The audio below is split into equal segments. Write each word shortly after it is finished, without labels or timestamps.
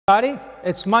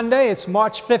It's Monday, it's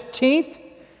March 15th.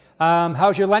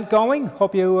 How's your Lent going?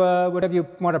 Hope you, whatever you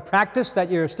want to practice, that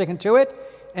you're sticking to it.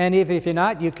 And if you're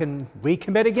not, you can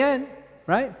recommit again,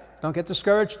 right? Don't get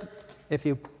discouraged if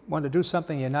you want to do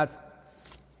something you're not,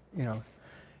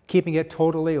 keeping it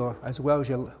totally or as well as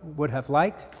you would have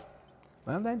liked.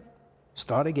 Well then,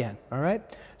 start again, all right?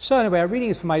 So anyway, our reading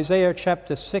is from Isaiah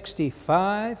chapter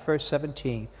 65, verse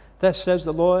 17. Thus says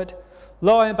the Lord,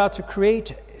 Lo, I am about to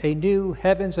create a new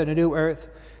heavens and a new earth.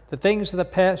 The things of the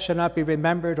past shall not be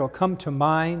remembered or come to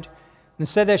mind.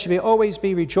 Instead, there shall always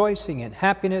be rejoicing and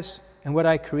happiness in what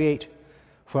I create.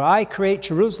 For I create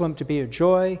Jerusalem to be a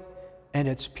joy and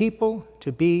its people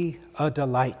to be a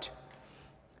delight.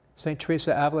 St.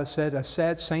 Teresa of Avila said, a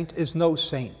sad saint is no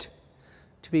saint,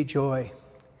 to be joy.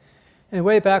 And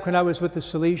way back when I was with the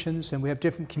Salesians, and we have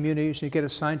different communities, and you get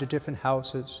assigned to different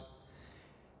houses,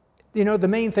 the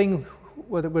main thing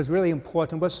that was really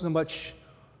important wasn't so much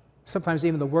sometimes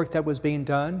even the work that was being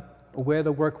done, or where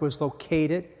the work was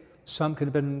located. Some could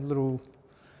have been little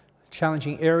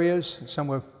challenging areas, some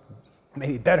were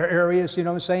maybe better areas, you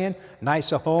know what I'm saying?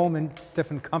 Nicer home and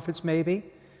different comforts maybe.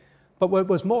 But what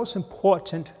was most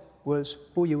important was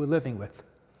who you were living with,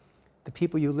 the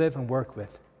people you live and work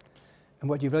with. And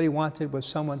what you really wanted was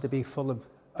someone to be full of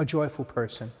a joyful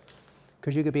person.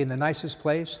 Because you could be in the nicest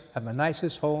place, have the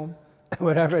nicest home,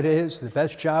 whatever it is, the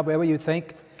best job, whatever you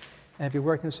think. And if you're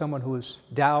working with someone who is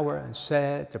dour and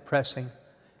sad, depressing,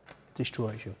 it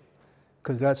destroys you.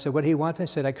 Because God said what he wanted, he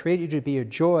said, I created you to be a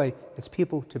joy, it's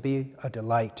people to be a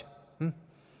delight.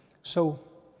 So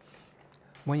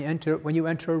when you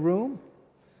enter a room,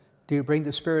 do you bring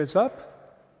the spirits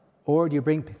up, or do you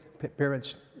bring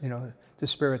the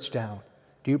spirits down?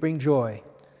 Do you bring joy?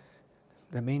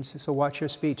 That means, so watch your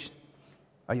speech.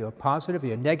 Are you a positive? Are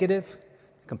you a negative?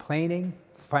 Complaining?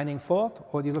 Finding fault?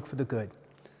 Or do you look for the good?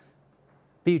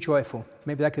 Be joyful.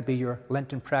 Maybe that could be your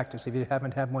Lenten practice. If you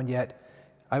haven't had one yet,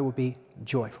 I will be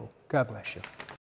joyful. God bless you.